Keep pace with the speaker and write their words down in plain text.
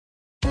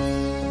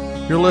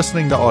You're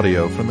listening to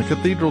audio from the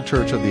Cathedral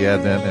Church of the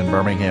Advent in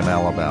Birmingham,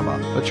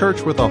 Alabama, a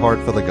church with a heart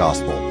for the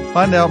gospel.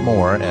 Find out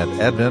more at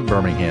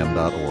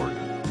adventbirmingham.org.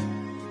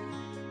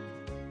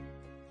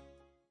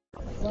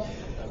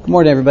 Good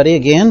morning, everybody,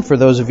 again, for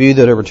those of you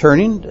that are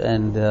returning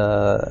and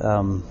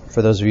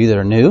for those of you that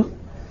are new.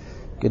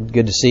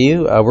 Good to see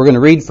you. We're going to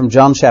read from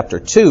John chapter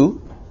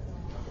 2.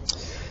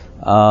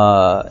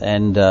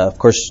 Of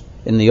course,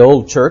 in the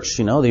old church,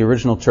 the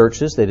original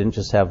churches, they didn't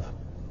just have...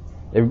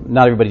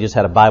 Not everybody just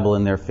had a Bible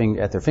at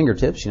their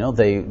fingertips.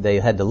 They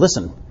had to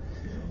listen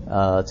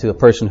to a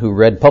person who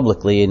read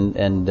publicly,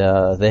 and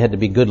they had to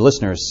be good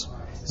listeners.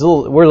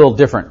 We're a little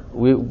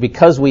different.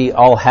 Because we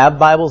all have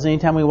Bibles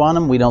anytime we want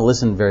them, we don't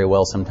listen very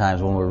well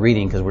sometimes when we're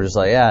reading because we're just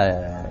like,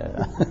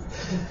 yeah.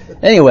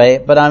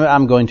 Anyway, but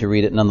I'm going to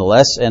read it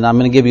nonetheless, and I'm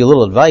going to give you a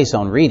little advice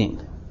on reading.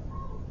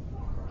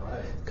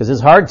 Because it's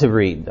hard to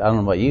read. I don't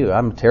know about you.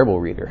 I'm a terrible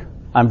reader.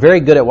 I'm very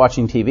good at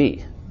watching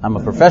TV. I'm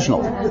a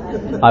professional.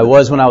 I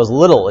was when I was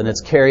little, and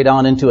it's carried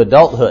on into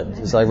adulthood.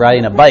 It's like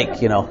riding a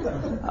bike,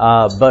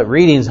 But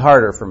reading's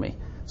harder for me.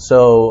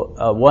 So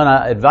one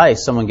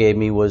advice someone gave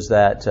me was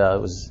that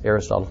it was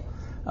Aristotle.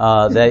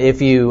 That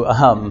if you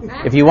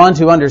want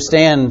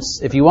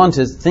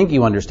to think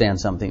you understand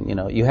something,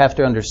 you have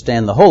to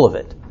understand the whole of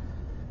it.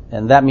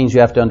 And that means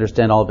you have to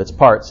understand all of its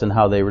parts and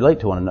how they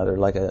relate to one another.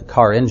 Like a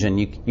car engine,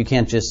 you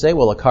can't just say,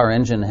 well, a car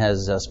engine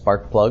has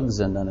spark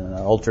plugs and an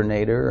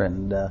alternator,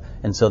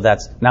 and so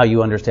that's now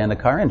you understand a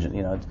car engine.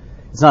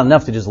 It's not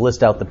enough to just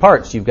list out the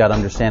parts. You've got to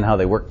understand how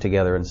they work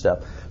together and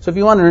stuff. So if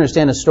you want to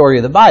understand a story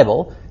of the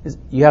Bible,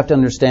 you have to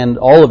understand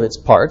all of its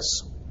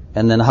parts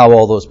and then how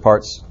all those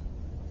parts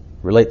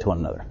relate to one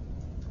another.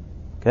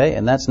 Okay,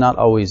 and that's not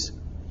always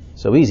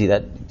so easy.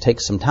 That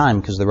takes some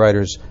time because the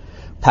writers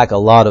pack a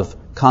lot of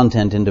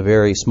content into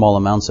very small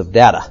amounts of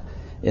data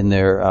in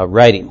their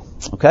writing.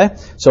 Okay?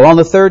 So on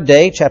the third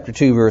day, chapter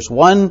 2, verse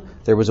 1,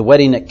 there was a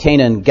wedding at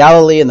Cana in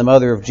Galilee, and the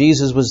mother of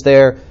Jesus was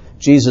there.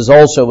 Jesus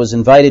also was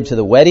invited to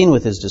the wedding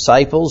with his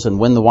disciples, and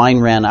when the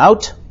wine ran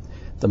out,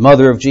 the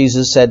mother of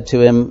Jesus said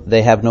to him,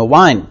 "They have no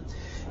wine."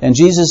 And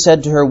Jesus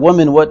said to her,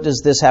 "Woman, what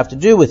does this have to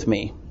do with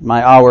me?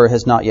 My hour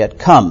has not yet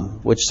come,"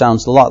 which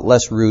sounds a lot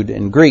less rude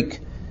in Greek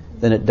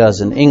than it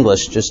does in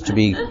English. Just to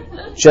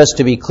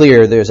be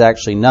clear, there's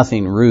actually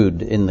nothing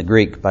rude in the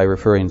Greek by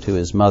referring to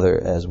his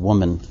mother as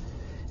woman.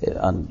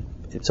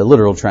 It's a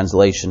literal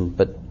translation,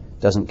 but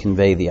doesn't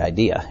convey the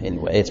idea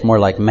anyway. It's more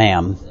like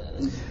ma'am.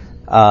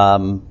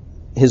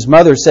 His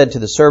mother said to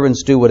the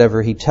servants, "Do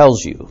whatever he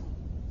tells you."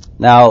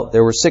 Now,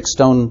 there were 6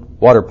 stone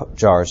water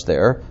jars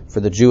there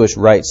for the Jewish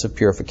rites of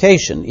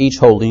purification, each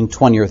holding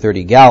 20 or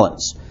 30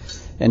 gallons.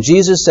 And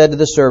Jesus said to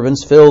the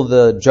servants, "Fill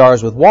the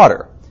jars with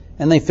water."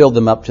 And they filled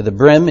them up to the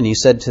brim, and he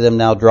said to them,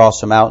 "Now draw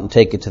some out and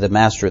take it to the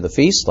master of the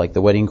feast," like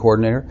the wedding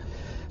coordinator.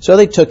 So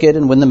they took it,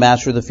 and when the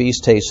master of the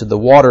feast tasted the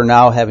water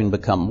now having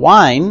become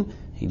wine,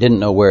 he didn't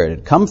know where it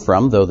had come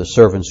from, though the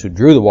servants who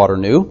drew the water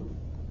knew,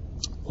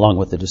 along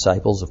with the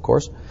disciples, of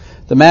course.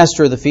 The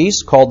master of the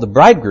feast called the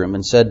bridegroom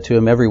and said to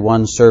him,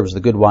 "Everyone serves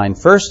the good wine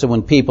first, and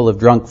when people have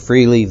drunk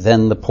freely,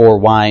 then the poor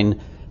wine,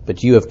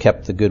 but you have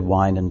kept the good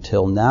wine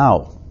until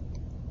now."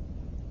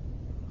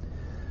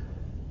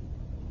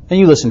 And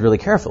you listened really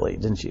carefully,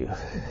 didn't you?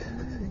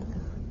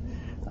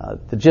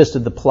 The gist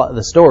of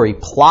the story,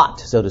 plot,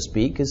 so to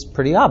speak, is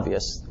pretty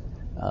obvious.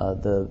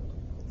 The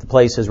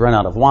place has run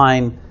out of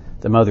wine.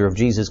 The mother of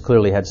Jesus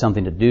clearly had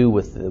something to do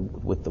with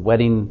the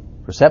wedding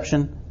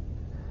reception.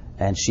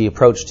 And she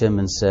approached him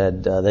and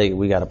said,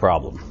 "We got a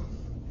problem."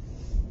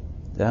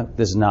 Yeah?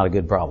 This is not a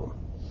good problem.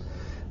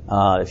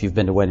 If you've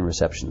been to wedding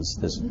receptions,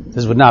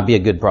 this would not be a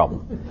good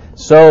problem.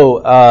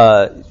 So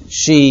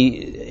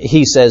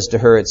he says to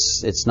her,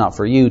 "It's not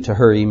for you to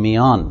hurry me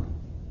on.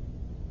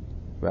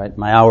 Right?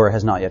 My hour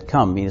has not yet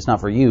come." I mean, it's not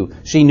for you.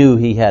 She knew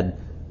he had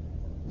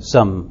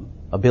some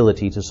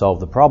ability to solve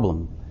the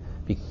problem.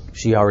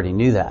 She already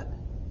knew that.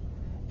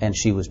 And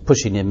she was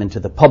pushing him into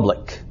the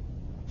public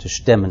to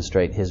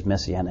demonstrate his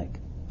messianic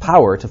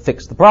power to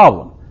fix the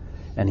problem.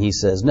 And he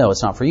says, "No,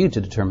 it's not for you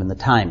to determine the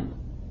time.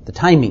 The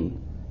timing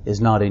is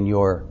not in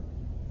your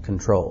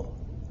control."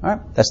 All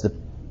right?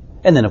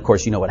 And then, of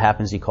course, you know what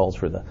happens. He calls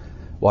for the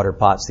water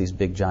pots, these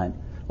big, giant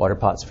water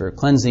pots for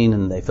cleansing,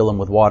 and they fill them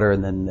with water,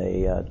 and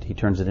then he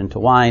turns it into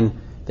wine.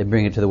 They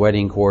bring it to the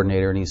wedding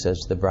coordinator, and he says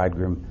to the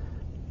bridegroom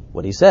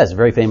what he says.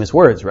 Very famous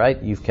words, right?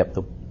 "You've kept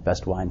the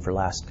best wine for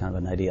last," kind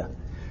of an idea.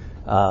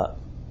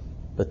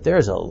 But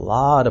there's a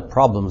lot of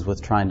problems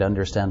with trying to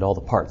understand all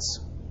the parts.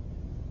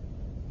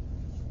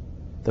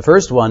 The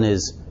first one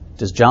is,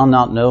 does John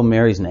not know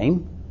Mary's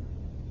name?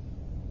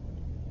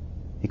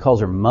 He calls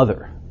her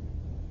mother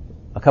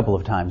a couple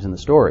of times in the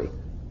story.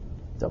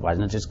 So why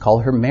doesn't it just call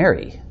her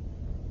Mary?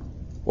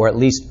 Or at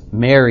least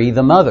Mary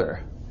the mother.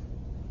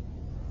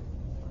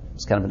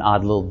 It's kind of an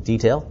odd little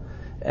detail.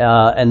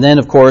 And then,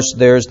 of course,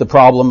 there's the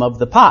problem of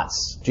the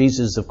pots.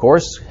 Jesus, of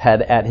course,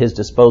 had at his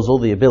disposal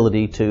the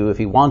ability to, if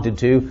he wanted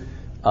to,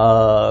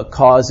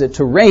 cause it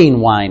to rain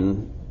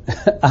wine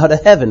out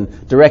of heaven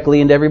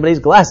directly into everybody's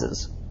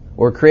glasses,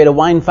 or create a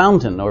wine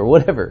fountain, or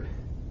whatever.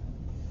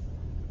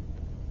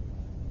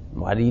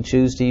 Why did he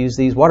choose to use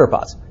these water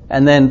pots?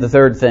 And then the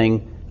third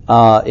thing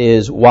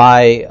is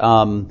why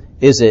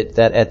is it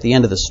that at the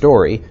end of the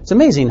story, it's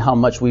amazing how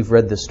much we've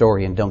read this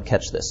story and don't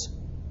catch this.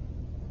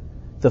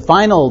 The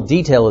final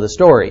detail of the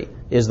story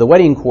is the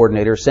wedding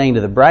coordinator saying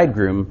to the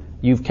bridegroom,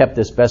 "You've kept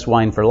this best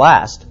wine for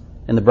last,"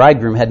 and the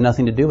bridegroom had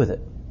nothing to do with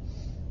it.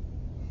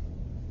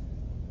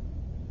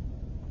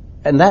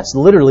 And that's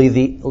literally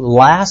the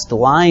last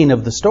line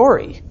of the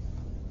story.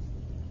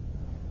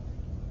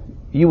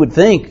 You would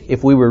think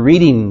if we were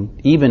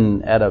reading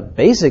even at a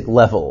basic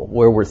level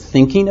where we're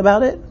thinking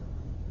about it,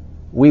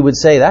 we would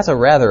say that's a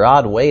rather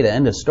odd way to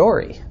end a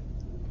story.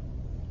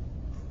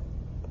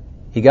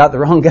 He got the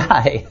wrong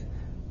guy.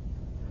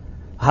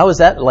 How is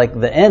that like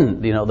the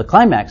end, the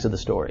climax of the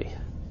story?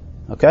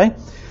 Okay?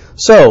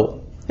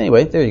 So,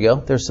 anyway, there you go.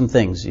 There's some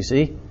things, you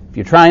see. If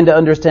you're trying to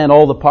understand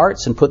all the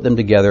parts and put them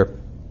together,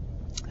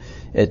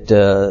 it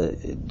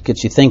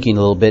gets you thinking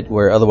a little bit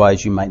where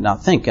otherwise you might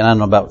not think. And I don't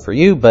know about for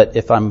you, but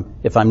if I'm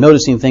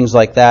noticing things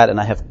like that and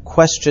I have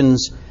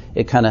questions,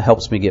 it kind of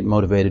helps me get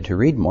motivated to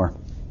read more.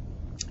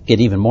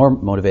 Get even more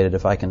motivated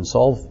if I can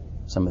solve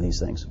some of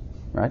these things,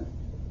 right?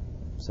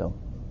 So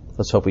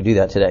let's hope we do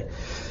that today.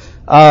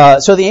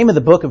 So the aim of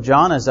the book of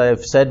John, as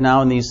I've said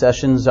now in these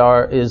sessions,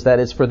 is that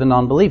it's for the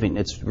non-believing.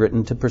 It's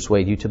written to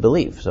persuade you to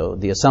believe. So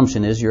the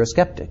assumption is you're a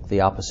skeptic.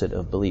 The opposite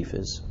of belief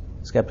is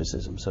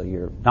skepticism. So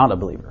you're not a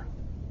believer.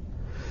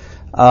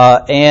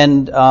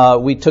 And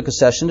we took a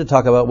session to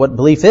talk about what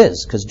belief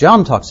is, because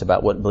John talks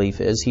about what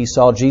belief is. He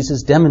saw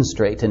Jesus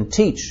demonstrate and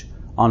teach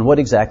on what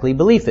exactly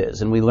belief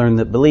is. And we learned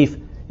that belief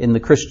in the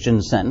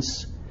Christian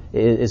sense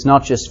is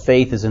not just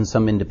faith as in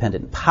some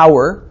independent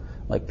power,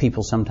 like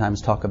people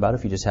sometimes talk about.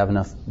 If you just have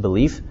enough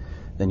belief,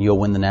 then you'll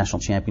win the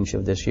national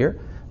championship this year.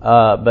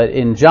 But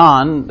in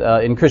John,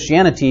 in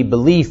Christianity,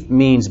 belief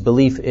means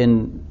belief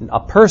in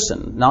a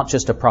person, not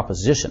just a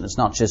proposition. It's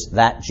not just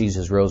that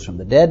Jesus rose from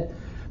the dead,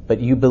 but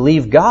you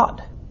believe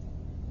God.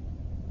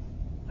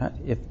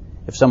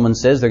 If someone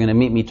says they're going to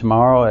meet me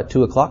tomorrow at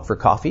 2 o'clock for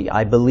coffee,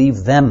 I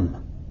believe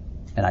them,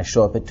 and I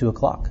show up at 2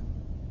 o'clock.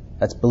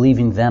 That's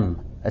believing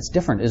them. That's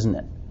different, isn't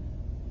it?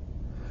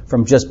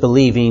 From just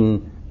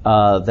believing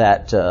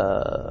that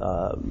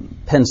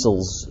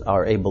pencils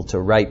are able to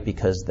write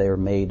because they're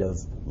made of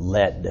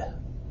lead.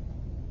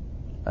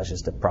 That's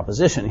just a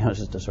proposition, it's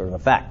just a sort of a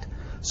fact.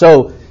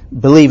 So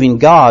believing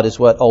God is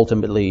what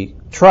ultimately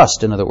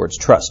trust, in other words,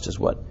 trust is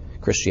what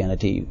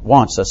Christianity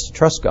wants us to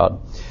trust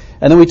God.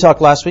 And then we talked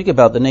last week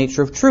about the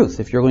nature of truth.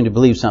 If you're going to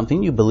believe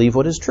something, you believe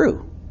what is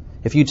true.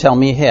 If you tell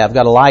me, hey, I've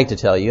got a lie to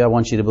tell you, I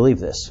want you to believe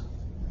this.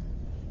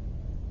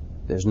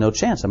 There's no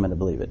chance I'm going to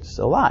believe it. It's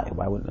a lie.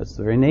 Why would? That's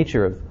the very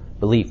nature of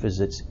belief,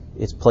 is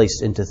it's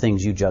placed into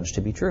things you judge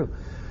to be true.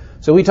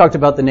 So we talked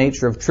about the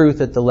nature of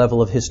truth at the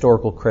level of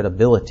historical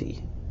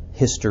credibility.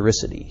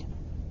 Historicity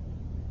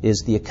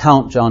is the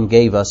account John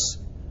gave us,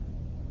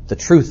 the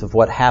truth of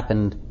what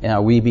happened, and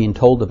are we being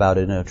told about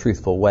it in a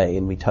truthful way?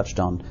 And we touched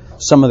on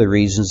some of the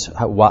reasons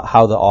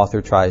how the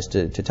author tries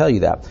to tell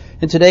you that.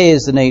 And today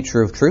is the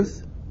nature of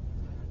truth,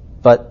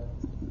 but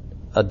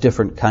a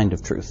different kind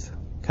of truth.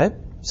 Okay?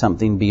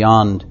 Something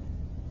beyond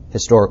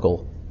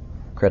historical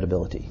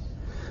credibility.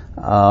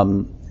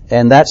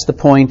 And that's the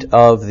point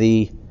of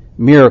the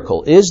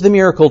miracle. Is the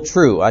miracle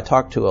true? I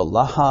talk to a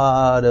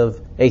lot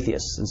of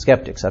atheists and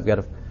skeptics. I've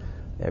got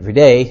every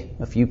day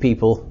a few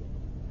people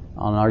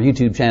on our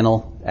YouTube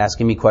channel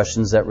asking me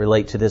questions that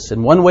relate to this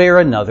in one way or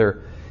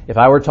another. If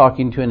I were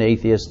talking to an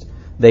atheist,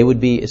 they would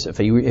be, if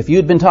you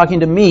had been talking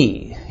to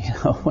me,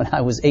 when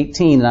I was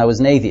 18 and I was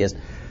an atheist,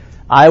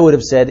 I would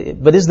have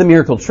said, but is the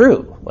miracle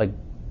true? Like,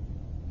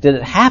 did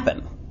it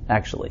happen,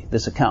 actually,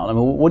 this account? I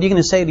mean, what are you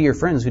going to say to your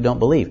friends who don't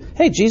believe?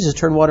 Hey, Jesus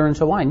turned water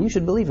into wine. You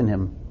should believe in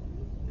him.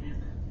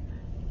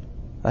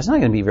 That's not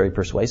going to be very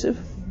persuasive.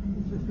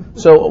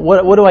 So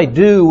what do I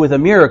do with a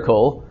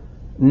miracle?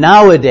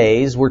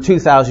 Nowadays, we're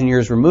 2,000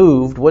 years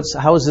removed.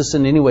 How is this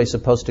in any way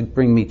supposed to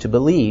bring me to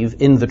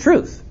believe in the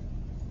truth?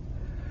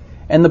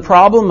 And the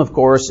problem, of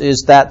course,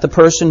 is that the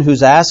person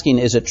who's asking,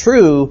 is it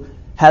true,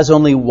 has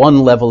only one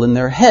level in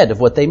their head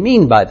of what they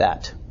mean by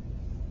that.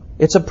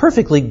 It's a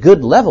perfectly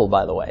good level,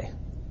 by the way.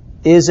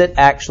 Is it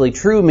actually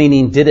true,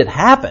 meaning did it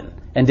happen?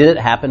 And did it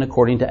happen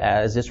according to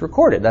as it's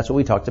recorded? That's what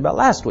we talked about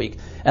last week.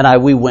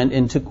 And we went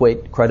into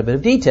quite a bit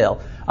of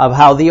detail of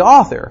how the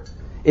author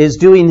is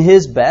doing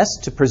his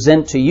best to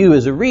present to you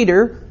as a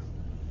reader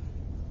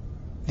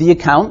the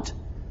account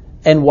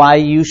and why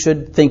you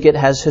should think it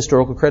has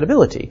historical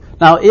credibility.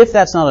 Now, if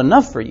that's not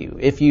enough for you,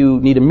 if you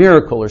need a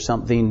miracle or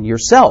something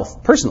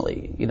yourself,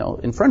 personally,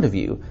 in front of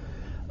you,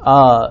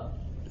 then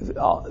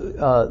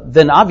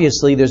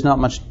obviously there's not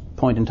much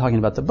point in talking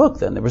about the book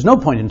then. There was no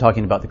point in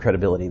talking about the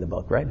credibility of the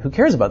book, right? Who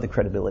cares about the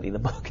credibility of the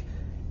book?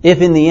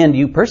 If in the end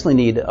you personally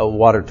need a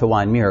water to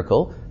wine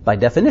miracle, by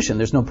definition,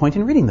 there's no point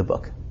in reading the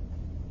book.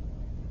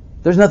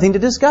 There's nothing to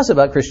discuss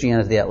about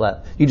Christianity at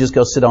left. You just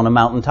go sit on a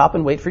mountaintop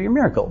and wait for your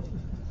miracle.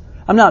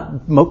 I'm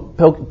not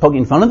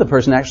poking fun of the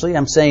person, actually.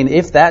 I'm saying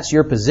if that's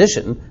your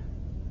position,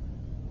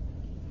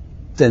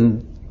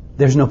 then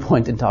there's no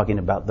point in talking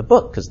about the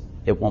book because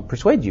it won't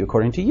persuade you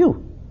according to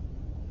you.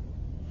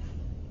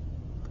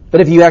 But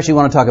if you actually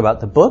want to talk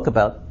about the book,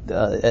 about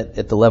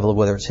at the level of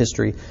whether it's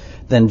history,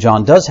 then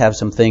John does have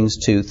some things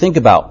to think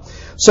about.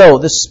 So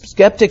the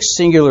skeptic's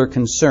singular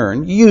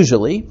concern,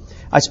 usually,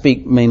 I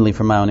speak mainly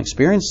from my own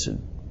experience,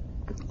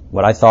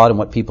 what I thought and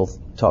what people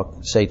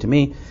say to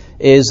me,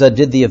 is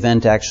did the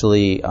event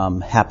actually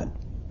happen?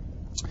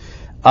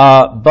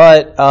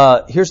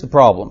 But here's the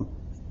problem,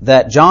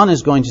 that John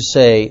is going to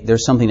say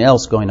there's something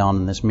else going on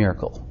in this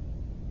miracle,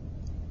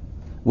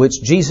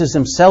 which Jesus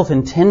himself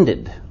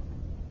intended.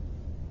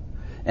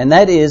 And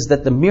that is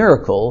that the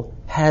miracle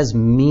has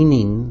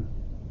meaning.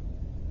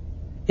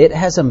 It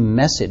has a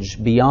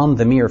message beyond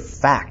the mere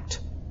fact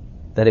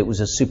that it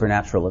was a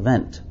supernatural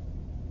event.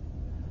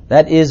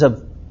 That is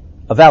a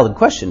valid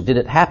question. Did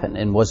it happen?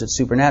 And was it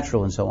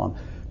supernatural? And so on.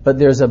 But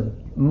there's a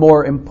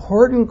more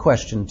important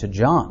question to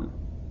John,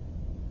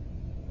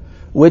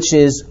 which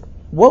is,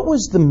 what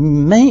was the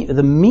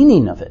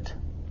meaning of it?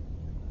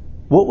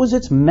 What was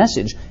its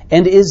message?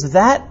 And is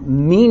that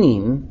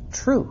meaning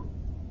true?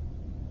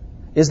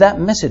 Is that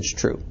message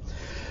true?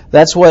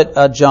 That's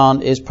what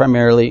John is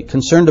primarily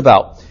concerned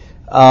about.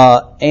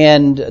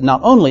 And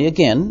not only,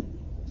 again,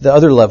 the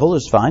other level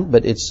is fine,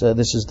 but this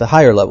is the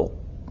higher level,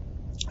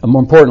 a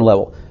more important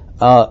level.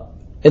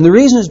 And the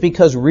reason is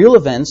because real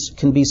events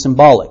can be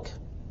symbolic.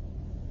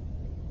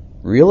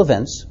 Real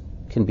events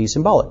can be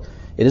symbolic.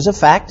 It is a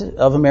fact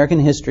of American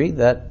history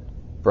that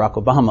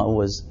Barack Obama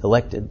was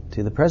elected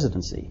to the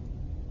presidency.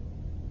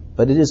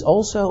 But it is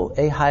also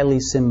a highly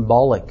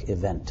symbolic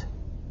event.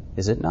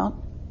 Is it not?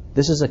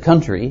 This is a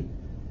country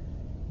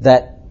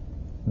that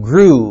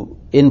grew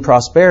in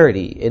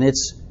prosperity in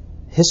its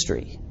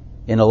history,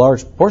 in a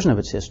large portion of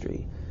its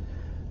history,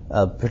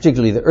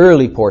 particularly the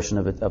early portion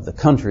of the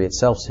country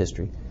itself's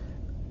history.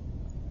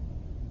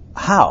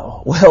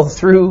 How? Well,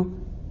 through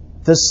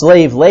the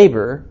slave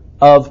labor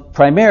of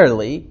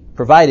primarily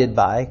provided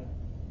by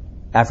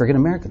African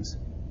Americans.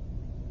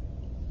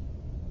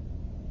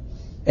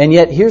 And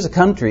yet here's a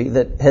country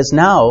that has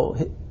now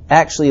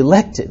actually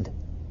elected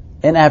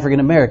an African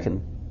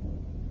American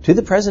to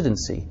the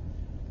presidency.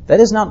 That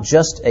is not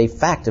just a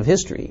fact of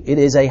history. It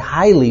is a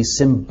highly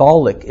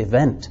symbolic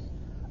event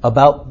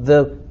about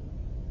the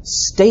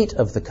state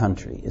of the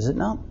country, is it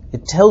not?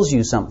 It tells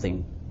you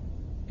something.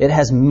 It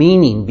has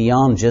meaning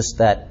beyond just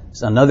that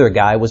another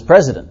guy was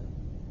president.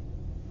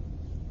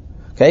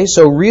 Okay,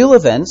 so real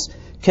events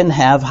can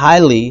have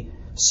highly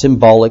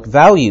symbolic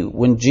value.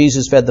 When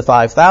Jesus fed the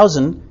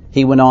 5,000,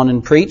 he went on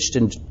and preached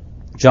in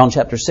John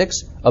chapter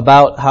 6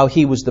 about how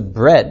he was the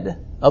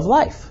bread of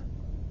life.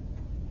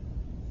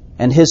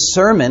 And his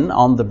sermon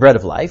on the bread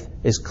of life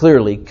is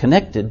clearly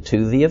connected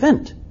to the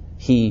event.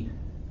 He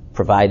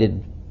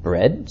provided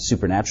bread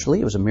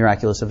supernaturally. It was a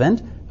miraculous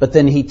event. But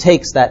then he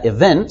takes that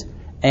event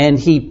and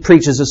he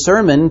preaches a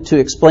sermon to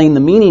explain the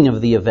meaning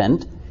of the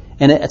event.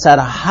 And it's at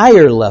a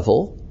higher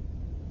level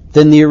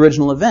than the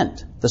original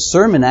event. The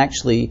sermon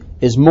actually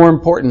is more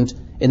important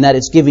in that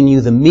it's giving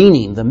you the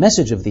meaning, the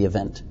message of the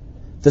event,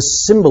 the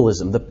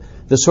symbolism,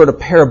 the sort of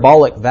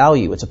parabolic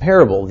value. It's a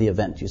parable of the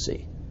event, you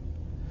see.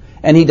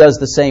 And he does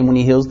the same when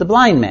he heals the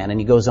blind man. And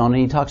he goes on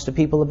and he talks to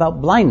people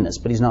about blindness.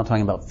 But he's not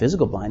talking about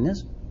physical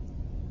blindness,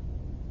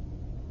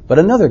 but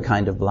another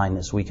kind of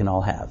blindness we can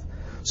all have.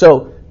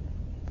 So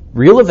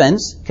real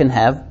events can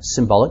have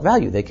symbolic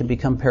value. They can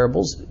become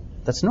parables.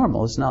 That's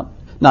normal. It's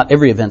not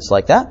every event's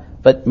like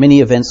that, but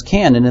many events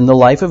can. And in the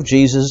life of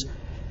Jesus,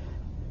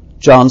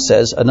 John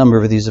says a number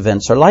of these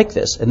events are like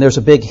this. And there's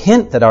a big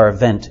hint that our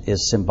event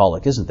is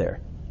symbolic, isn't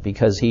there?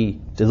 Because he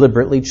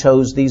deliberately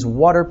chose these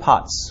water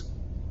pots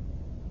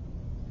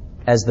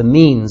as the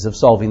means of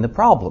solving the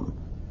problem,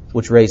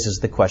 which raises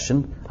the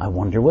question, I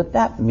wonder what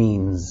that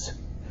means.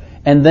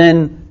 And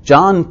then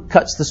John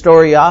cuts the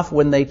story off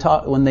when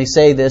they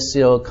say this,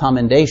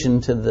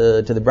 commendation to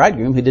the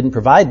bridegroom who didn't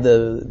provide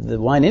the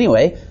wine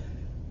anyway.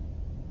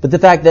 But the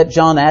fact that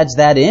John adds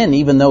that in,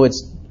 even though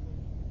it's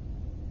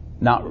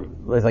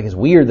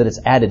weird that it's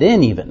added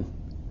in even.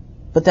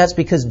 But that's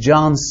because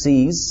John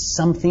sees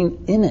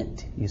something in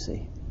it, you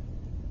see.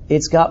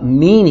 It's got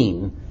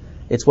meaning.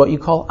 It's what you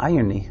call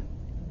irony.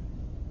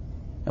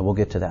 And we'll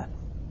get to that.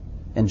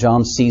 And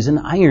John sees an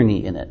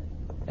irony in it.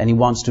 And he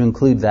wants to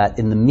include that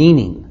in the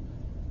meaning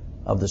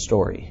of the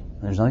story.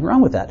 And there's nothing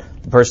wrong with that.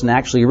 The person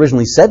actually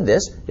originally said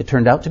this. It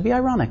turned out to be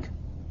ironic.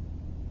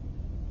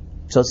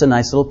 So it's a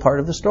nice little part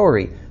of the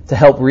story to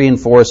help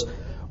reinforce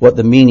what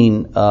the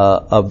meaning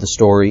of the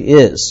story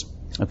is.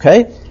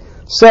 Okay?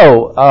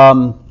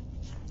 So,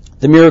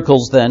 the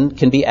miracles then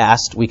can be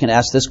asked, we can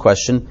ask this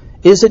question,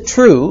 is it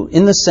true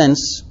in the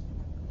sense,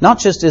 not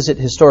just is it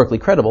historically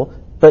credible,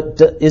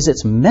 but is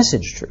its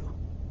message true?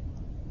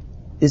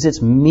 Is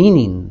its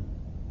meaning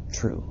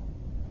true?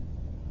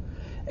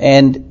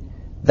 And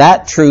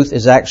that truth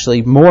is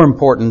actually more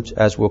important,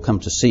 as we'll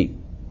come to see.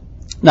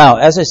 Now,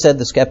 as I said,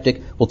 the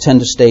skeptic will tend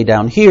to stay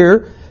down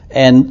here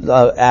and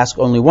ask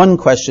only one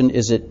question,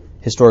 is it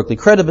historically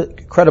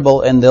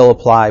credible? And they'll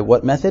apply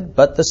what method?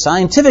 But the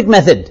scientific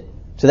method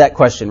to that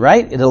question,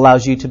 right? It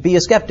allows you to be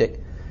a skeptic.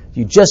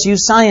 You just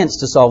use science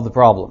to solve the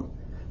problem.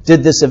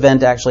 Did this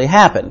event actually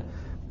happen?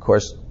 Of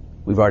course,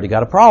 we've already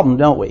got a problem,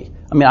 don't we?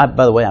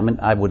 By the way,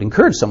 I would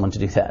encourage someone to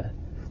do that.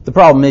 The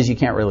problem is you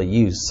can't really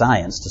use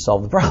science to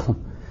solve the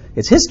problem.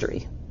 It's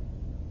history.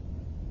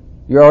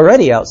 You're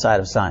already outside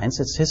of science.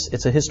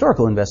 It's a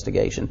historical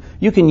investigation.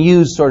 You can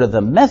use sort of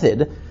the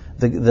method,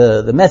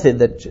 the method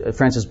that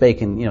Francis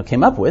Bacon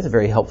came up with, a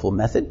very helpful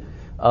method.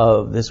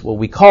 This, what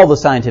we call the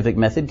scientific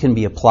method, can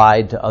be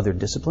applied to other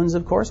disciplines,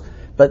 of course,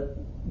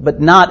 but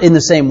not in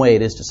the same way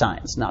it is to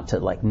science, not to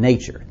like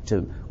nature,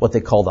 to what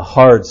they call the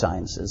hard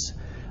sciences,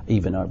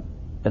 even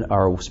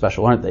are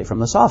special, aren't they, from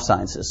the soft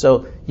sciences.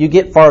 So you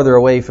get farther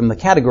away from the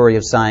category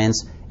of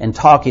science, and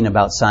talking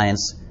about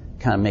science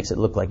kind of makes it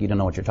look like you don't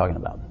know what you're talking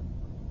about.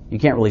 You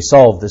can't really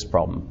solve this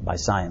problem by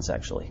science,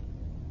 actually.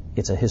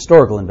 It's a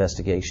historical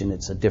investigation.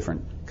 It's a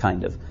different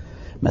kind of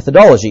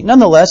methodology.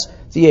 Nonetheless,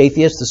 the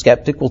atheist, the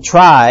skeptic, will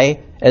try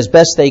as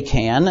best they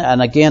can,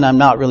 and again, I'm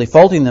not really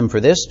faulting them for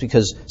this,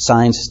 because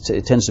science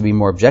tends to be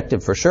more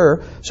objective for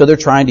sure, so they're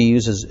trying to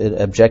use as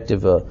an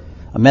objective a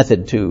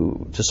method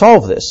to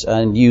solve this,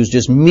 and use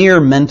just mere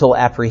mental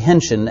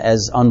apprehension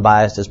as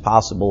unbiased as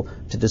possible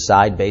to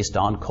decide based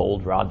on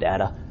cold, raw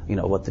data,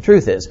 what the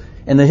truth is.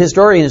 And the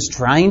historian is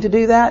trying to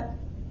do that,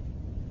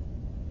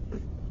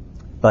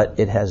 but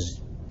it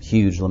has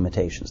huge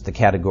limitations. The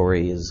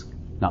category is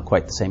not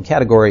quite the same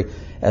category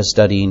as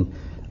studying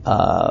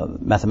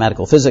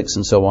mathematical physics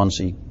and so on,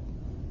 so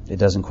it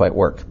doesn't quite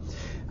work.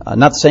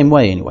 Not the same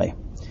way, anyway.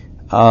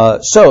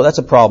 So that's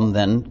a problem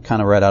then,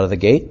 kind of right out of the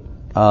gate,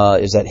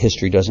 is that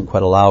history doesn't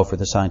quite allow for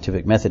the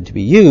scientific method to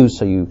be used,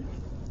 so you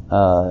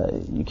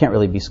can't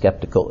really be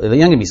skeptical. You're not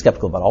going to be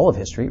skeptical about all of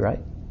history, right?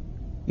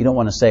 You don't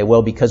want to say,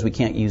 well, because we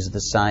can't use the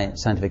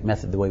scientific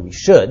method the way we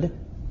should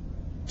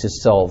to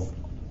solve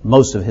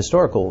most of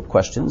historical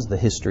questions, the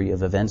history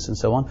of events and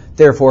so on.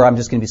 Therefore, I'm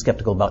just going to be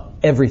skeptical about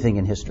everything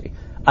in history.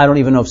 I don't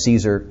even know if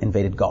Caesar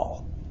invaded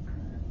Gaul.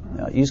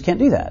 You just can't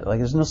do that.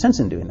 There's no sense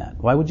in doing that.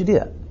 Why would you do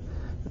that?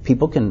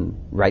 People can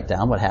write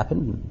down what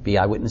happened, be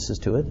eyewitnesses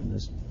to it.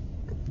 There's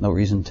no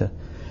reason to.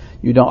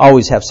 You don't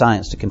always have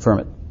science to confirm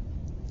it.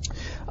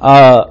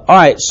 All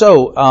right,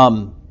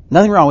 so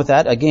nothing wrong with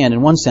that. Again,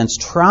 in one sense,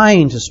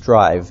 trying to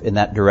strive in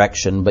that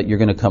direction, but you're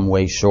going to come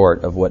way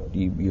short of what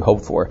you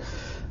hope for.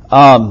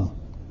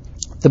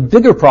 The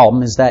bigger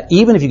problem is that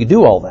even if you could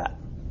do all that,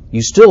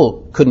 you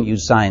still couldn't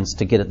use science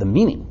to get at the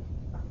meaning.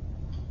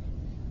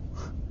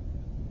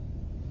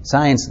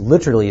 Science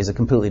literally is a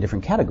completely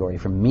different category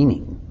from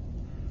meaning.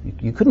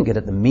 You couldn't get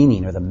at the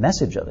meaning or the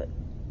message of it,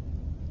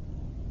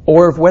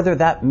 or whether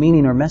that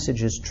meaning or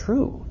message is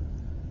true,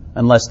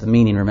 unless the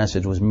meaning or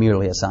message was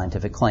merely a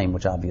scientific claim,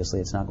 which obviously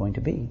it's not going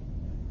to be.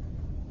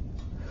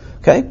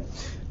 Okay?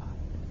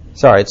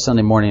 Sorry, it's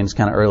Sunday morning. It's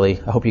kind of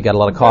early. I hope you got a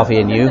lot of coffee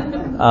in you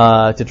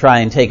to try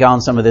and take on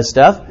some of this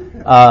stuff.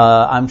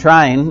 I'm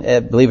trying,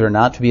 believe it or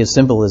not, to be as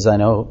simple as I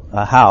know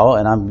how,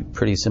 and I'm a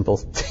pretty simple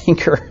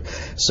thinker,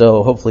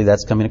 so hopefully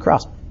that's coming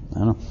across. I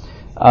don't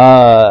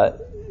know.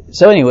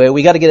 So anyway,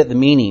 we got to get at the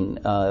meaning.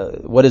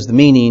 What is the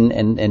meaning,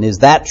 and is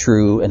that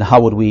true, and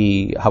how would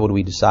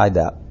we decide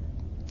that?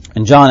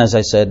 And John, as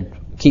I said,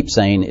 keep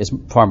saying, is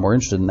far more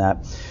interested in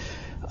that.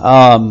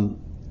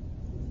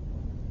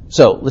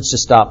 So let's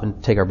just stop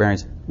and take our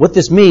bearings. What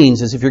this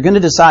means is, if you're going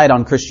to decide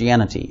on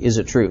Christianity, is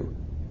it true?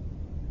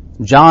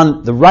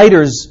 John, the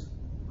writers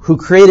who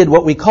created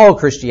what we call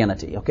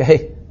Christianity,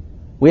 okay?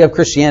 We have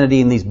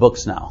Christianity in these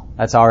books now.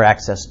 That's our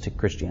access to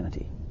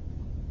Christianity.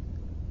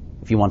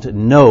 If you want to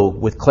know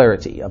with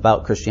clarity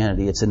about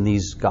Christianity, it's in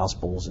these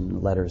Gospels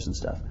and letters and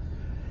stuff.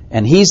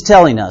 And he's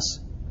telling us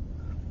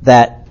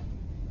that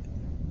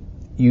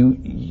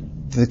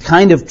the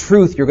kind of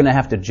truth you're going to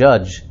have to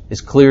judge is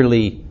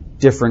clearly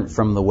different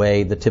from the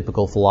way the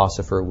typical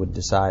philosopher would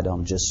decide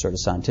on just sort of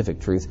scientific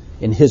truth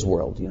in his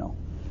world.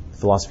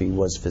 Philosophy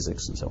was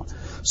physics and so on.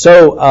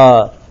 So,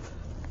 I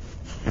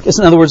guess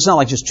in other words, it's not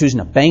like just choosing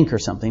a bank or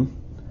something.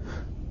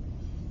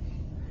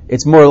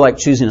 It's more like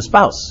choosing a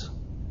spouse.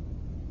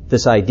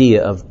 This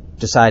idea of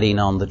deciding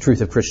on the truth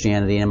of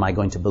Christianity, am I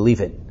going to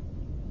believe it?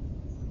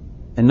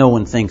 And no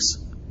one thinks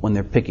when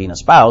they're picking a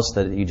spouse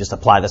that you just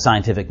apply the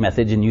scientific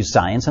method and use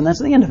science and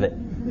that's the end of it.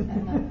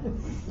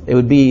 It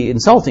would be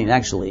insulting,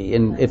 actually,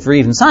 and for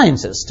even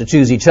scientists to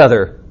choose each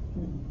other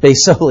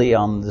based solely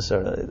on the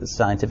sort of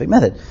scientific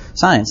method,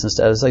 science and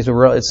stuff.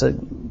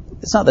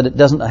 It's not that it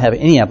doesn't have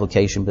any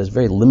application, but it's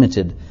very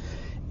limited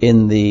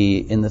in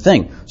the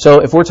thing.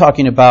 So if we're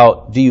talking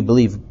about, do you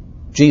believe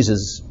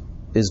Jesus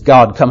is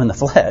God come in the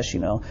flesh?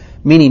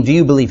 Meaning, do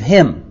you believe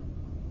Him?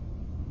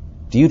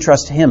 Do you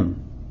trust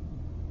Him?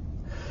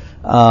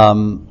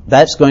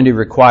 That's going to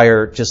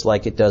require, just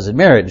like it does in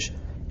marriage,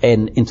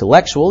 an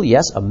intellectual,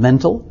 yes, a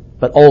mental,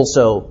 but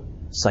also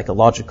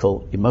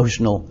psychological,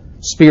 emotional,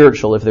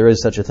 spiritual, if there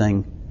is such a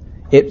thing.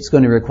 It's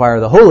going to require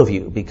the whole of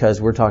you,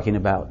 because we're talking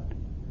about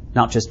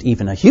not just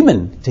even a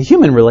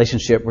human-to-human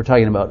relationship, we're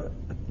talking about a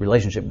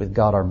relationship with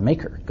God our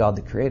Maker, God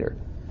the Creator,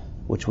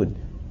 which would,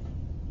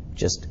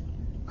 just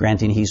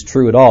granting He's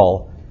true at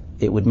all,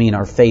 it would mean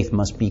our faith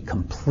must be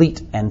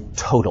complete and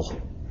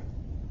total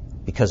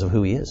because of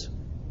who he is.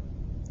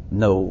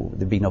 No,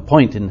 there'd be no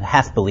point in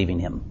half believing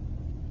him.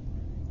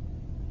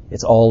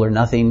 It's all or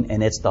nothing,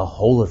 and it's the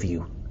whole of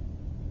you.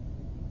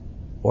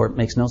 Or it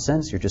makes no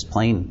sense. You're just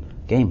playing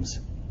games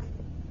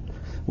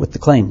with the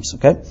claims,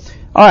 okay?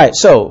 All right,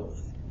 so,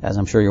 as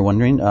I'm sure you're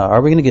wondering,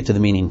 are we going to get to the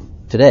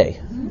meaning today?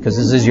 Because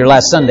this is your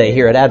last Sunday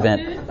here at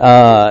Advent.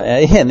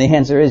 And the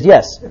answer is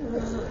yes.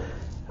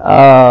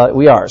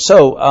 We are.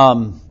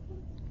 So,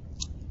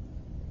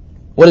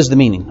 what is the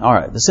meaning? All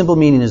right, the simple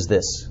meaning is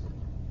this,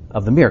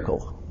 of the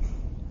miracle,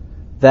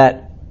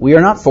 that we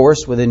are not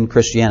forced within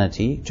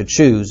Christianity to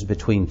choose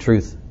between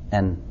truth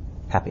and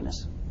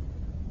happiness.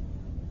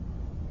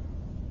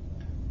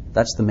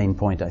 That's the main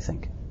point, I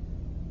think.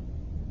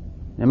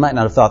 You might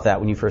not have thought that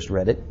when you first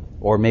read it,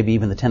 or maybe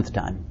even the 10th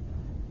time.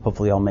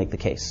 Hopefully I'll make the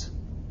case.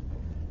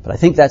 But I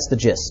think that's the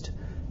gist.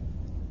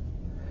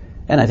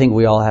 And I think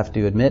we all have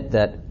to admit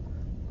that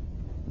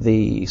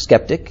the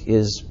skeptic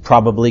is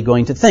probably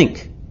going to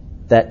think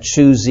that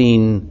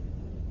choosing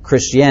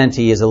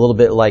Christianity is a little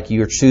bit like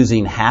you're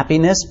choosing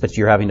happiness, but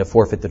you're having to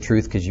forfeit the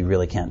truth because you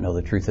really can't know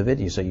the truth of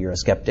it. So you're a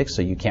skeptic,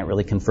 so you can't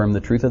really confirm the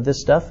truth of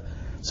this stuff.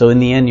 So in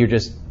the end, you're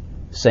just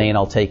saying,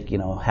 I'll take,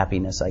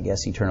 happiness, I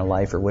guess, eternal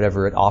life, or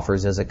whatever it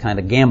offers as a kind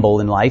of gamble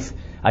in life.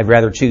 I'd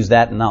rather choose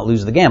that and not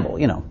lose the gamble,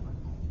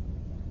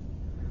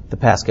 The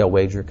Pascal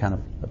wager kind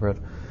of approach.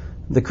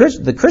 The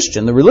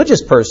Christian, the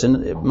religious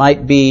person,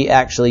 might be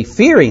actually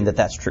fearing that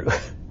that's true,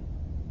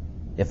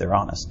 if they're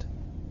honest.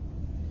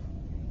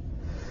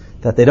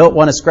 That they don't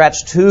want to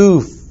scratch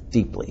too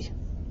deeply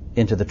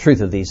into the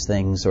truth of these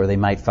things, or they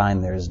might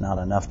find there's not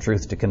enough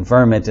truth to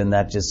confirm it, and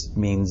that just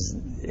means,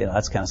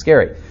 that's kind of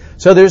scary.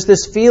 So there's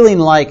this feeling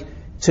like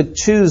to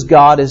choose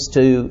God is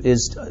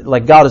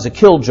like God is a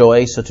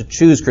killjoy, so to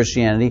choose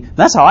Christianity.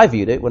 That's how I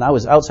viewed it when I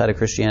was outside of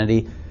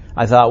Christianity.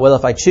 I thought, well,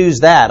 if I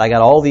choose that, I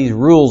got all these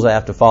rules I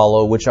have to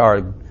follow, which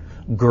are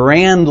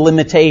grand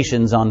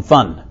limitations on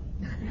fun.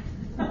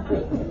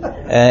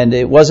 And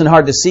it wasn't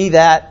hard to see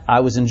that. I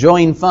was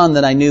enjoying fun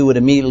that I knew would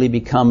immediately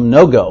become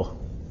no-go.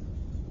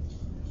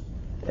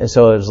 And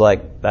so it was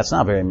like, that's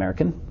not very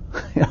American.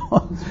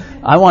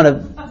 I want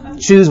to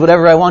choose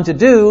whatever I want to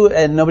do,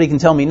 and nobody can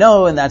tell me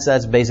no, and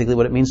that's basically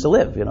what it means to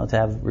live, to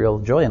have real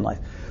joy in life.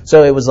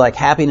 So it was like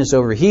happiness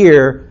over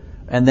here,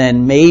 and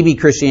then maybe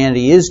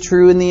Christianity is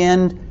true in the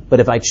end, but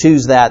if I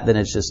choose that, then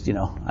it's just,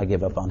 I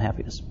give up on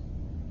happiness.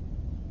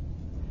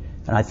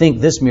 And I think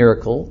this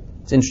miracle,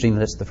 it's interesting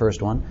that it's the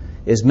first one,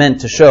 is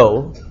meant to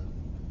show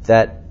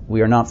that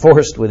we are not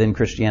forced within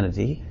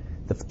Christianity.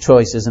 The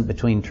choice isn't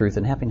between truth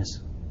and happiness.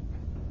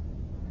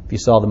 If you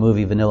saw the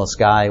movie Vanilla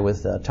Sky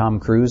with Tom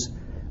Cruise,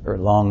 or a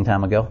long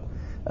time ago,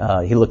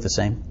 he looked the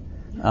same.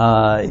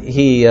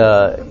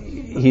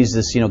 He's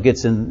this,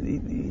 gets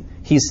in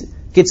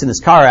this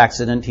car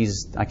accident.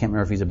 I can't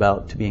remember if he's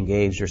about to be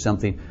engaged or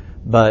something,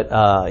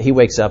 but he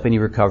wakes up and he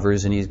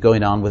recovers and he's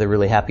going on with a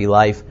really happy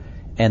life.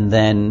 And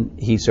then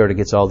he sort of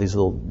gets all these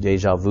little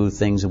deja vu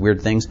things and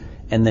weird things.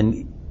 And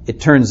then it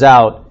turns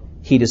out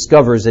he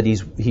discovers that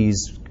he's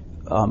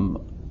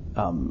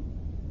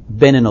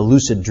been in a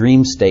lucid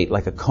dream state,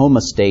 like a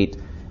coma state,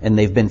 and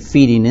they've been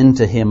feeding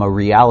into him a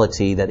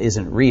reality that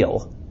isn't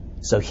real.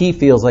 So he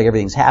feels like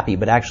everything's happy,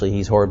 but actually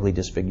he's horribly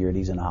disfigured.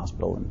 He's in a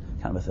hospital and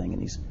kind of a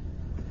thing.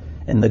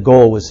 And the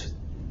goal was,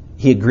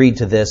 he agreed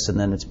to this, and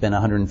then it's been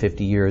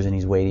 150 years, and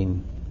he's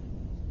waiting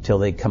till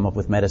they come up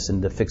with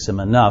medicine to fix him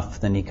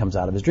enough, then he comes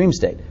out of his dream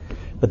state.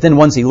 But then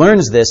once he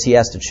learns this, he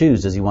has to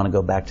choose. Does he want to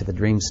go back to the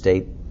dream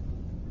state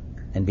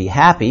and be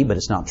happy, but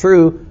it's not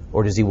true,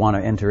 or does he want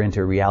to enter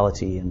into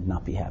reality and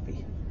not be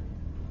happy?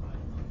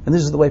 And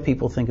this is the way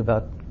people think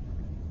about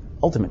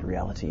ultimate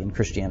reality and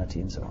Christianity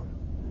and so on.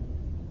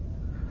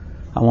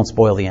 I won't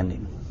spoil the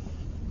ending.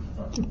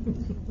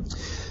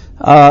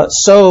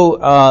 So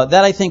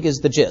that, I think, is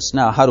the gist.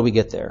 Now, how do we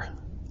get there?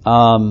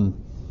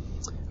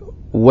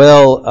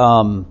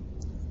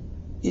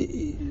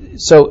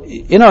 So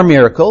in our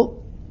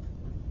miracle,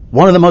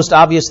 one of the most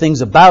obvious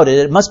things about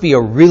it must be a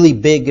really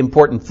big,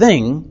 important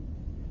thing,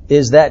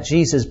 is that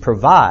Jesus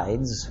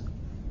provides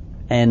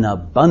an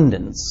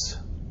abundance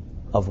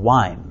of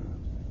wine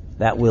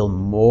that will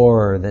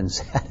more than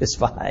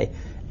satisfy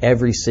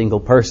every single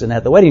person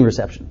at the wedding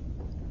reception.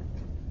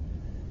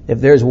 If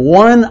there's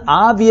one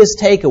obvious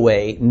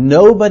takeaway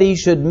nobody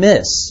should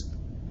miss,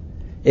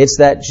 it's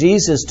that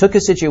Jesus took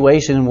a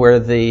situation where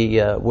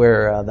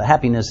the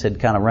happiness had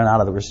kind of run out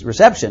of the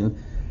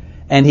reception,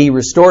 and he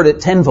restored it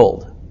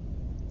tenfold.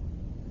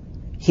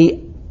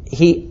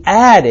 He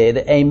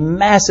added a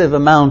massive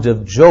amount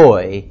of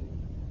joy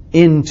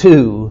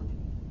into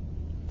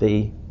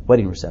the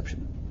wedding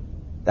reception.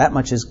 That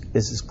much is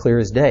as clear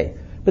as day.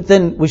 But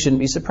then we shouldn't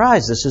be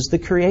surprised. This is the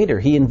Creator.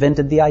 He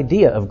invented the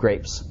idea of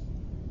grapes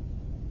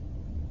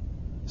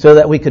so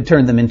that we could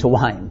turn them into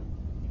wine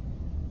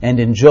and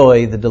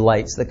enjoy the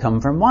delights that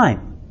come from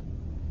wine.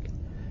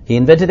 He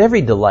invented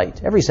every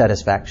delight, every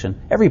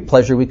satisfaction, every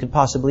pleasure we could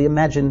possibly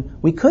imagine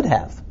we could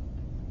have.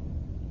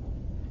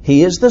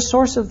 He is the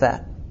source of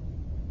that.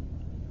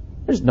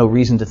 There's no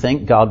reason to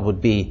think God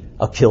would be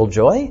a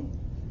killjoy,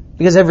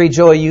 because every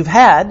joy you've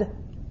had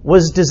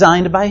was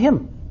designed by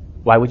Him.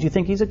 Why would you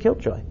think He's a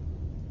killjoy?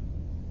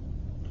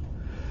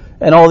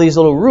 And all these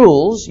little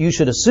rules, you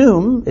should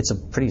assume, it's a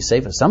pretty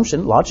safe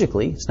assumption,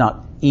 logically. It's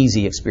not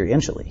easy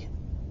experientially.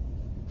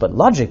 But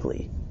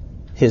logically,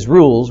 His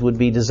rules would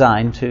be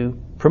designed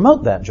to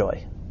promote that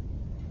joy.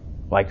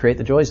 Why create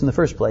the joys in the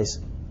first place?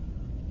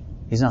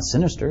 He's not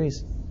sinister.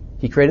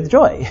 He created the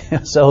joy.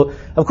 So,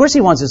 of course,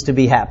 He wants us to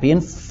be happy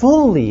and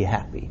fully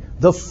happy.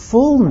 The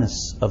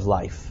fullness of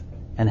life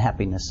and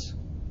happiness.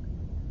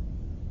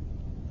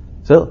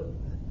 So,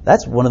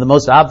 that's one of the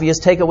most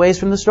obvious takeaways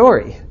from the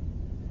story,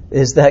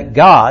 is that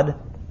God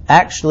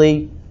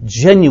actually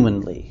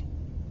genuinely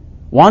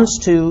wants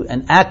to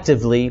and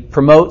actively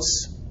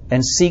promotes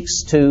and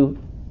seeks to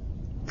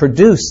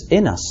produce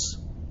in us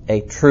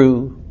a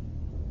true,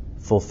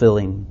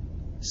 fulfilling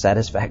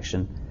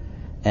satisfaction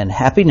and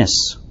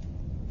happiness.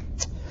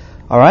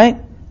 All right?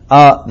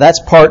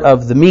 That's part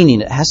of the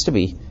meaning. It has to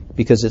be,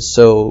 because it's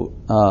so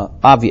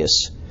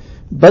obvious.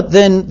 But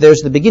then there's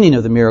the beginning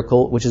of the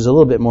miracle, which is a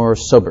little bit more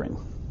sobering.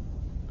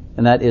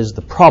 And that is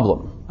the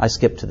problem. I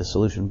skipped to the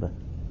solution, but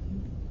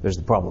there's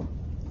the problem.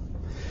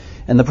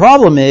 And the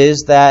problem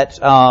is that,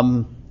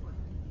 the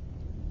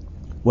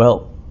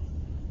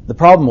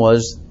problem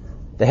was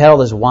they had all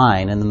this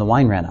wine, and then the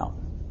wine ran out.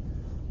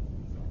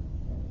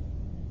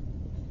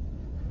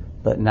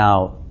 But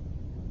now,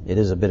 it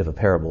is a bit of a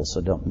parable,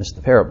 so don't miss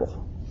the parable.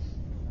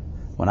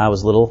 When I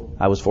was little,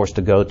 I was forced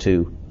to go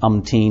to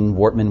umpteen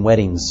Wortman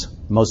weddings,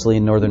 mostly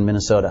in northern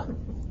Minnesota.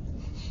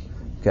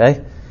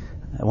 Okay?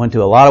 I went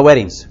to a lot of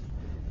weddings,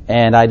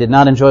 and I did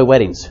not enjoy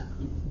weddings.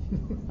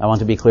 I want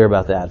to be clear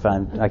about that.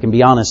 I can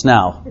be honest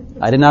now.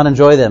 I did not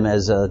enjoy them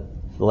as a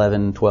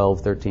 11,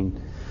 12,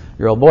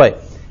 13-year-old boy.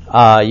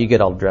 You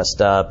get all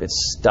dressed up.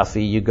 It's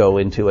stuffy. You go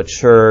into a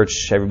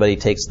church. Everybody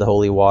takes the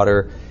holy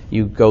water.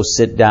 You go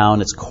sit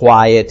down. It's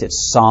quiet.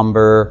 It's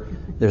somber.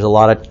 There's a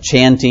lot of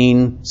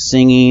chanting,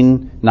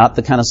 singing, not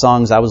the kind of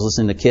songs I was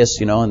listening to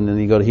Kiss, and then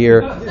you go to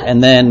here.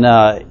 And then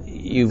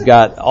you've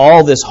got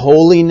all this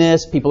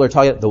holiness. People are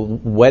talking,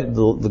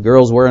 the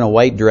girl's wearing a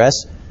white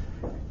dress.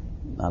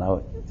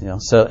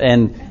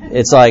 And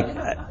it's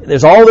like,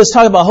 there's all this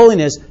talk about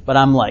holiness, but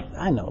I'm like,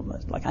 I know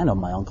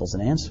my uncles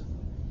and aunts.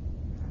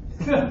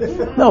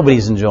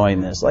 Nobody's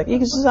enjoying this. Like,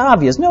 this is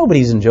obvious.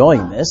 Nobody's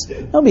enjoying this.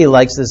 Nobody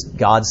likes this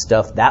God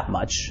stuff that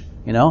much,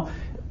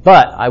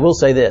 But I will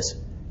say this.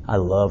 I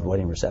loved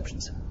wedding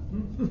receptions.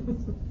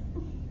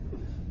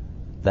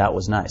 That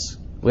was nice.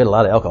 We had a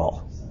lot of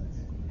alcohol.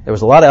 There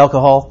was a lot of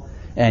alcohol,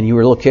 and you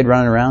were a little kid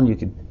running around. You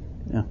could,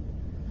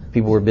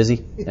 people were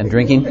busy and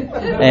drinking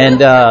and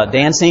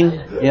dancing,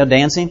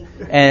 dancing.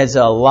 And it's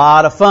a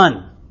lot of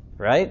fun,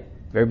 right?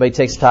 Everybody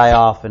takes a tie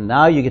off, and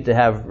now you get to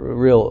have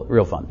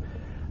real fun.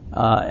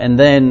 And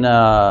then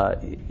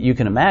you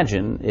can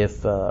imagine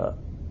if,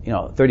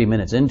 30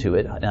 minutes into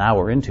it, an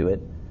hour into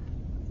it,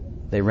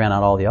 they ran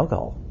out all the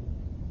alcohol.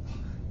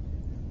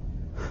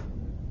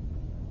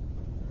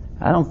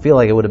 I don't feel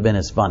like it would have been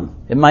as fun.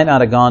 It might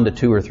not have gone to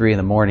 2 or 3 in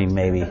the morning,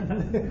 maybe.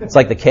 It's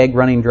like the keg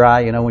running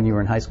dry, when you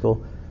were in high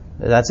school.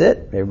 That's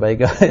it.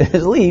 Everybody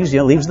leaves,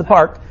 leaves the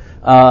park,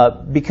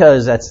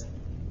 because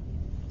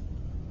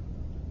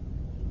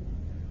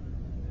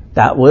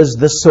that was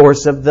the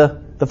source of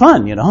the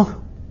fun,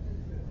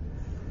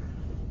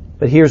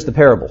 But here's the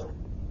parable.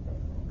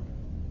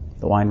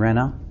 The wine ran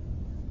out.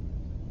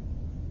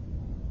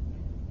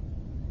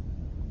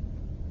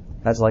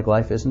 That's like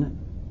life, isn't it?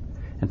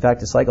 In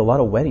fact, it's like a lot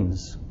of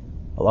weddings.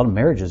 A lot of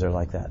marriages are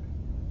like that.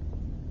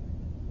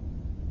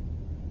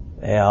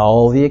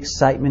 All the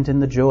excitement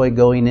and the joy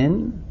going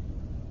in,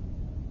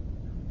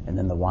 and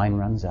then the wine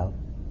runs out.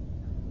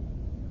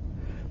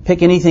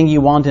 Pick anything you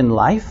want in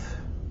life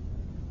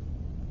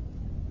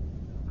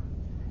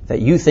that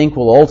you think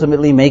will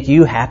ultimately make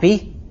you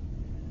happy.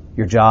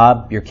 Your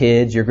job, your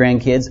kids, your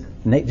grandkids.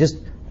 Just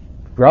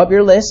draw up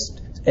your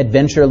list.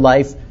 Adventure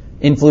life,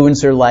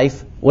 influencer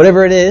life,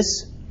 whatever it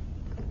is.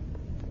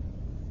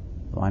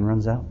 The wine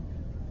runs out.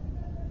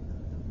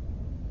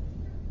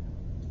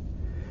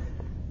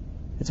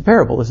 It's a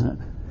parable, isn't it?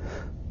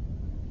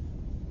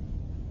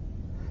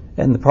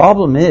 And the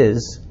problem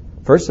is,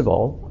 first of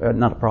all,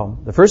 not a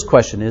problem. The first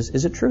question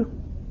is it true?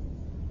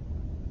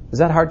 Is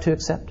that hard to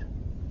accept?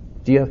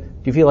 Do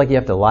you feel like you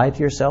have to lie to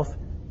yourself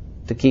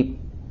to keep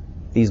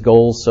these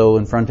goals so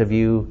in front of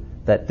you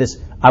that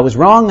I was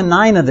wrong in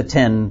 9 of the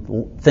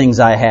 10 things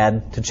I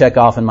had to check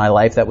off in my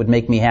life that would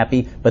make me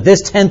happy, but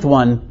this 10th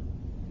one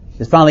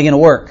is finally going to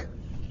work.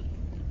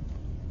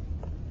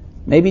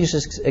 Maybe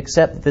just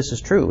accept that this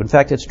is true. In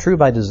fact, it's true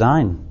by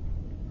design,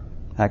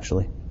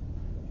 actually.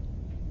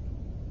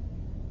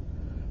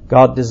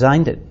 God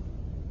designed it.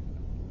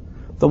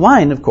 The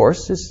wine, of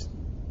course, is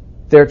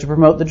there to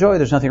promote the joy.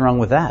 There's nothing wrong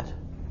with that.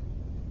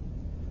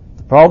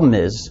 The problem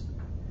is,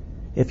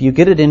 if you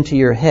get it into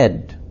your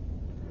head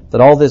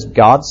that all this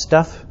God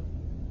stuff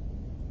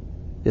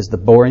is the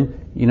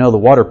boring, the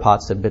water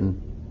pots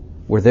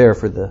were there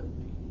for the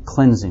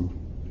cleansing,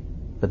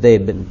 but they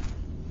had been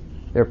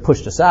They're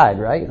pushed aside,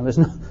 right? There's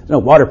no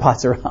water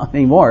pots around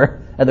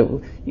anymore.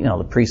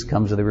 The priest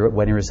comes to the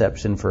wedding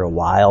reception for a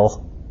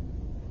while,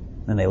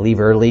 then they leave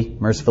early,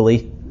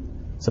 mercifully,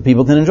 so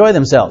people can enjoy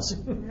themselves.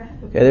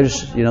 Okay, they're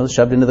just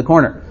shoved into the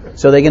corner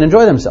so they can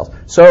enjoy themselves.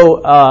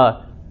 So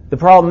the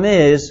problem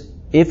is,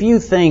 if you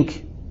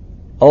think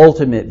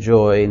ultimate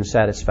joy and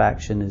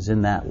satisfaction is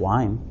in that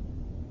wine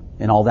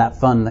and all that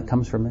fun that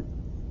comes from it,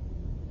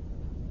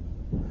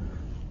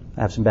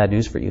 I have some bad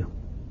news for you.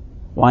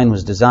 Wine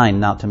was designed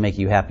not to make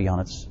you happy on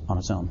its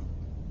own,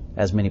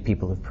 as many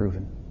people have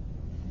proven.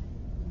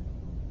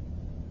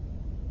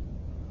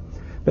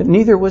 But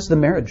neither was the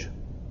marriage.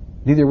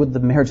 Neither would the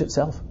marriage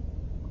itself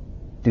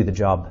do the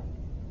job.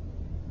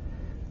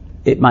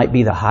 It might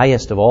be the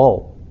highest of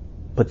all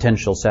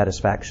potential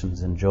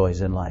satisfactions and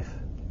joys in life,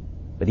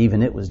 but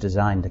even it was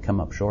designed to come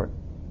up short.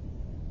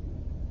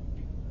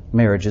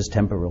 Marriage is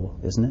temporal,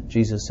 isn't it?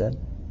 Jesus said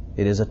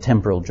it is a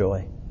temporal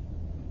joy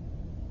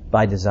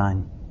by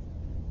design.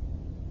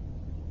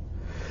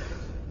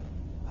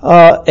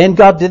 And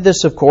God did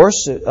this, of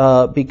course,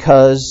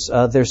 because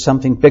there's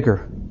something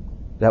bigger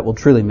that will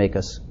truly make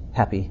us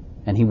happy,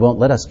 and He won't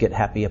let us get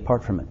happy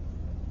apart from it.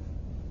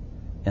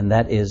 And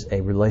that is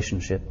a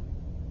relationship.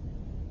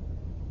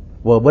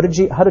 Well,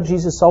 how did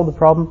Jesus solve the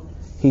problem?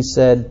 He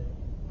said,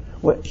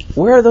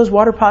 where are those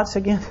water pots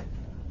again?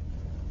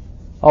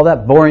 All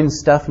that boring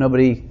stuff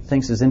nobody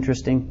thinks is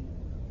interesting.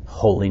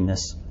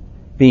 Holiness.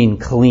 Being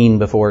clean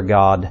before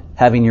God.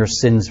 Having your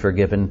sins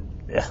forgiven.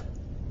 Ugh.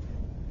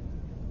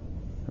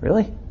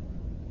 Really?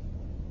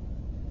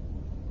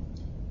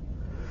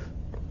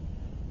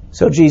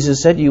 So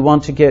Jesus said, you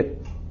want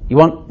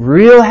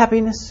real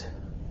happiness?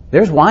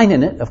 There's wine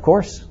in it, of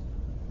course.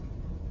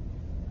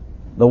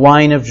 The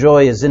wine of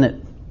joy is in it.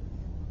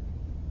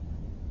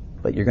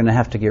 But you're going to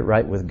have to get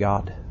right with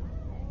God.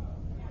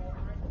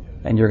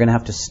 And you're going to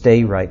have to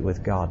stay right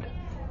with God.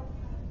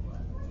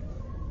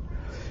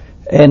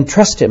 And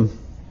trust Him.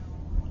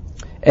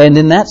 And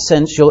in that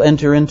sense, you'll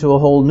enter into a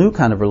whole new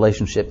kind of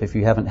relationship if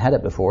you haven't had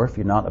it before, if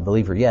you're not a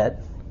believer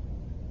yet.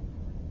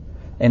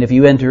 And if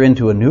you enter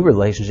into a new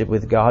relationship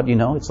with God,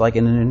 it's like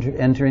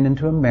entering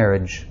into a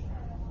marriage.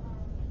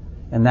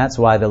 And that's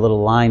why the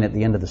little line at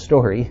the end of the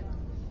story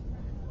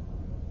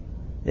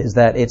is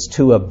that it's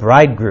to a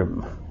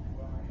bridegroom.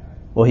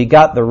 Well, he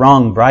got the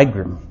wrong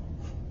bridegroom.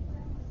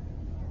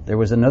 There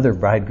was another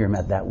bridegroom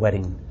at that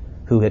wedding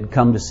who had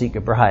come to seek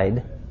a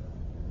bride.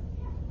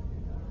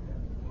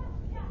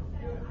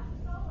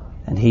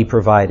 And He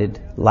provided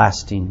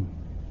lasting,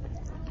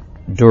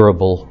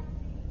 durable,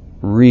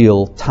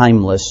 real,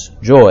 timeless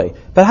joy.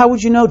 But how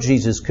would you know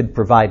Jesus could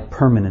provide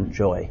permanent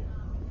joy?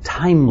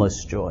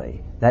 Timeless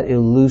joy. That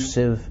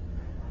elusive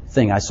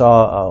thing. I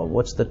saw,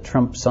 what's the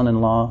Trump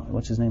son-in-law?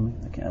 What's his name?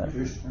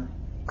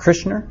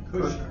 Kushner.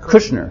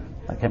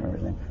 I can't remember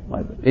his name.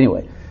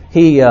 Anyway,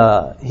 he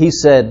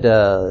said,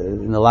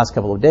 in the last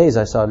couple of days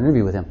I saw an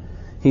interview with him.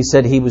 He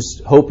said he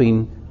was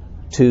hoping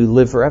to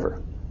live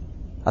forever.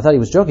 I thought he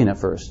was joking at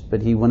first,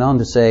 but he went on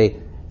to say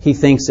he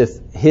thinks if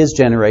his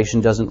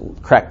generation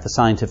doesn't crack the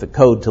scientific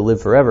code to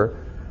live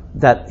forever,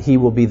 that he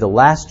will be the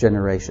last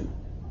generation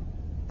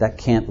that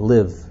can't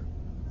live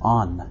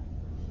on.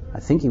 I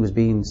think he was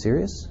being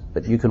serious,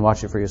 but you can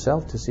watch it for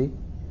yourself to see.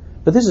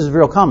 But this is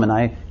real common.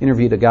 I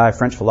interviewed a guy, a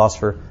French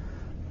philosopher,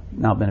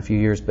 now been a few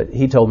years, but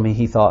he told me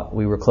he thought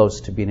we were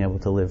close to being able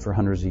to live for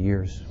hundreds of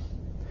years.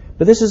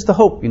 But this is the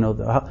hope,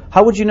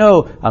 how would you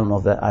know? I don't know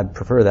if I'd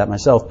prefer that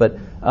myself, but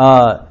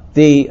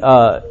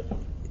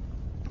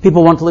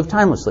people want to live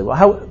timelessly.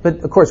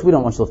 But of course we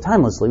don't want to live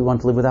timelessly. We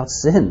want to live without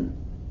sin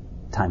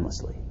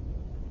timelessly.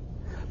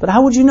 But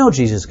how would you know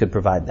Jesus could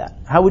provide that?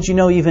 How would you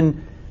know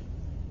even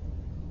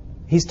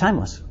He's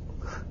timeless?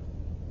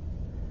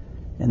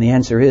 And the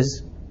answer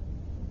is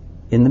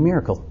in the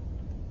miracle.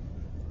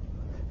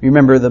 You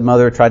remember the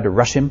mother tried to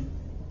rush Him,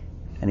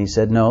 and He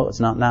said, no,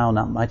 it's not now,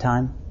 not my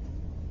time.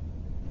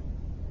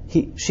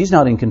 She's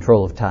not in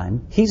control of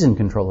time. He's in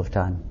control of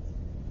time.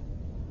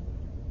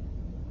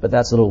 But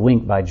that's a little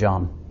wink by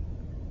John,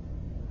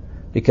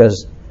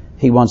 because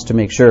he wants to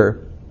make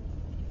sure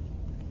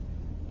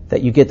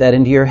that you get that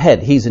into your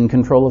head. He's in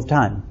control of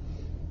time.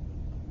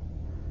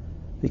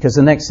 Because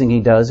the next thing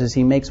He does is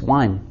He makes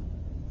wine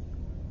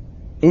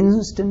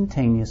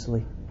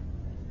instantaneously.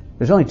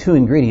 There's only two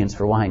ingredients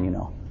for wine,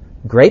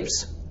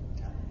 grapes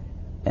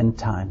and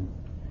time.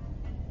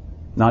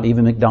 Not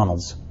even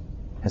McDonald's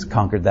has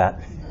conquered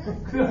that.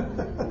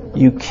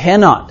 You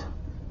cannot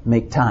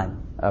make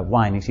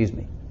wine.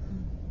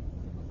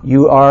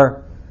 You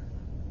are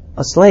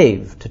a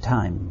slave to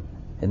time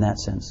in that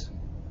sense.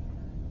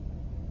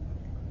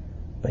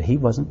 But He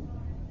wasn't.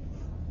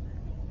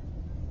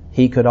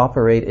 He could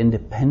operate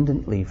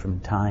independently from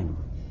time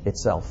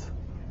itself.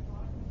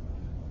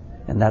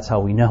 And that's how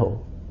we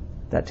know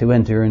that to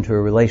enter into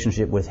a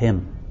relationship with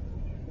Him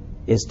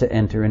is to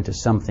enter into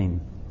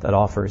something that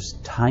offers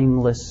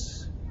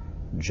timeless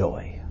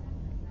joy.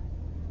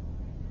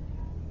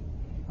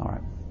 All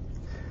right.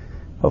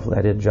 Hopefully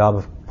I did a job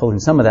of pulling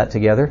some of that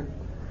together.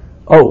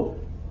 Oh,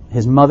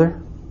 His mother.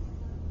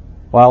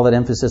 Why all that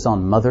emphasis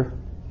on mother?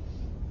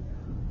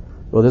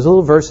 Well, there's a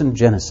little verse in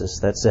Genesis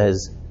that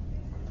says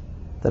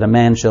that a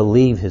man shall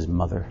leave his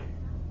mother.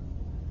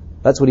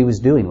 That's what he was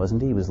doing,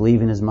 wasn't he? He was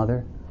leaving his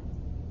mother.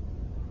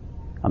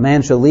 A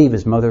man shall leave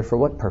his mother for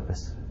what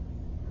purpose?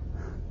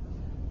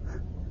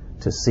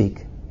 To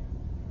seek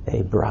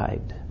a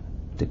bride,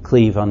 to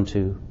cleave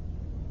unto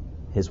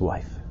his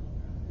wife.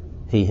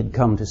 He had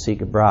come to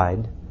seek a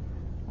bride,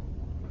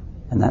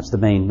 and that's the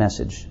main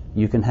message.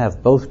 You can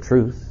have both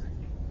truth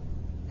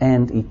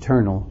and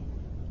eternal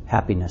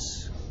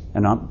happiness,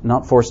 and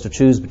not forced to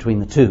choose between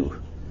the two.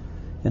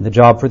 And the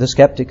job for the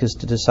skeptic is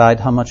to decide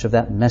how much of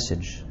that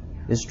message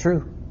is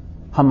true.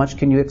 How much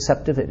can you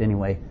accept of it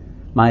anyway?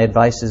 My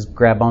advice is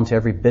grab onto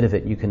every bit of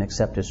it you can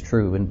accept as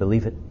true and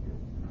believe it.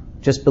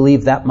 Just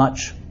believe that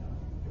much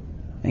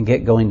and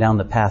get going down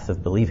the path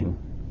of believing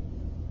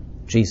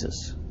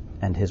Jesus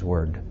and His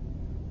Word.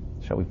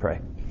 Shall we pray?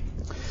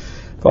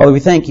 Father,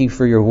 we thank You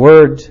for Your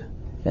Word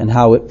and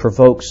how it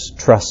provokes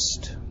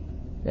trust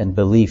and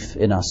belief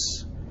in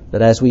us.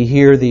 That as we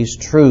hear these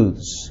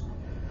truths,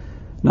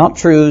 not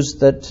truths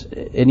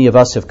that any of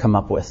us have come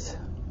up with,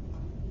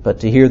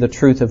 but to hear the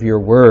truth of Your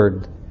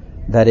Word,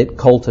 that it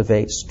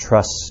cultivates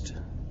trust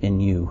in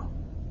You.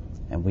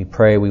 And we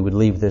pray we would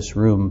leave this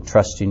room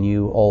trusting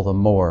You all the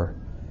more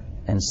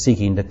and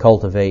seeking to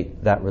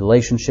cultivate that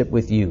relationship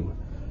with You,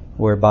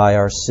 whereby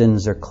our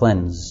sins are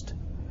cleansed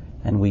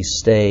and we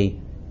stay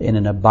in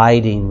an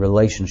abiding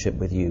relationship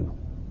with You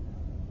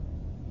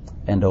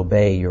and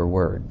obey Your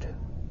Word.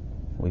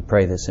 We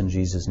pray this in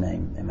Jesus'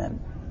 name. Amen.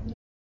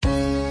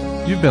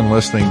 You've been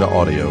listening to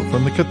audio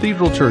from the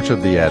Cathedral Church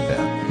of the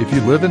Advent. If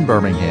you live in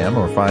Birmingham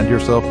or find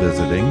yourself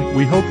visiting,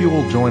 we hope you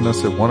will join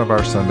us at one of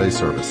our Sunday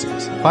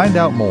services. Find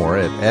out more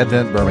at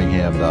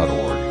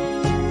adventbirmingham.org.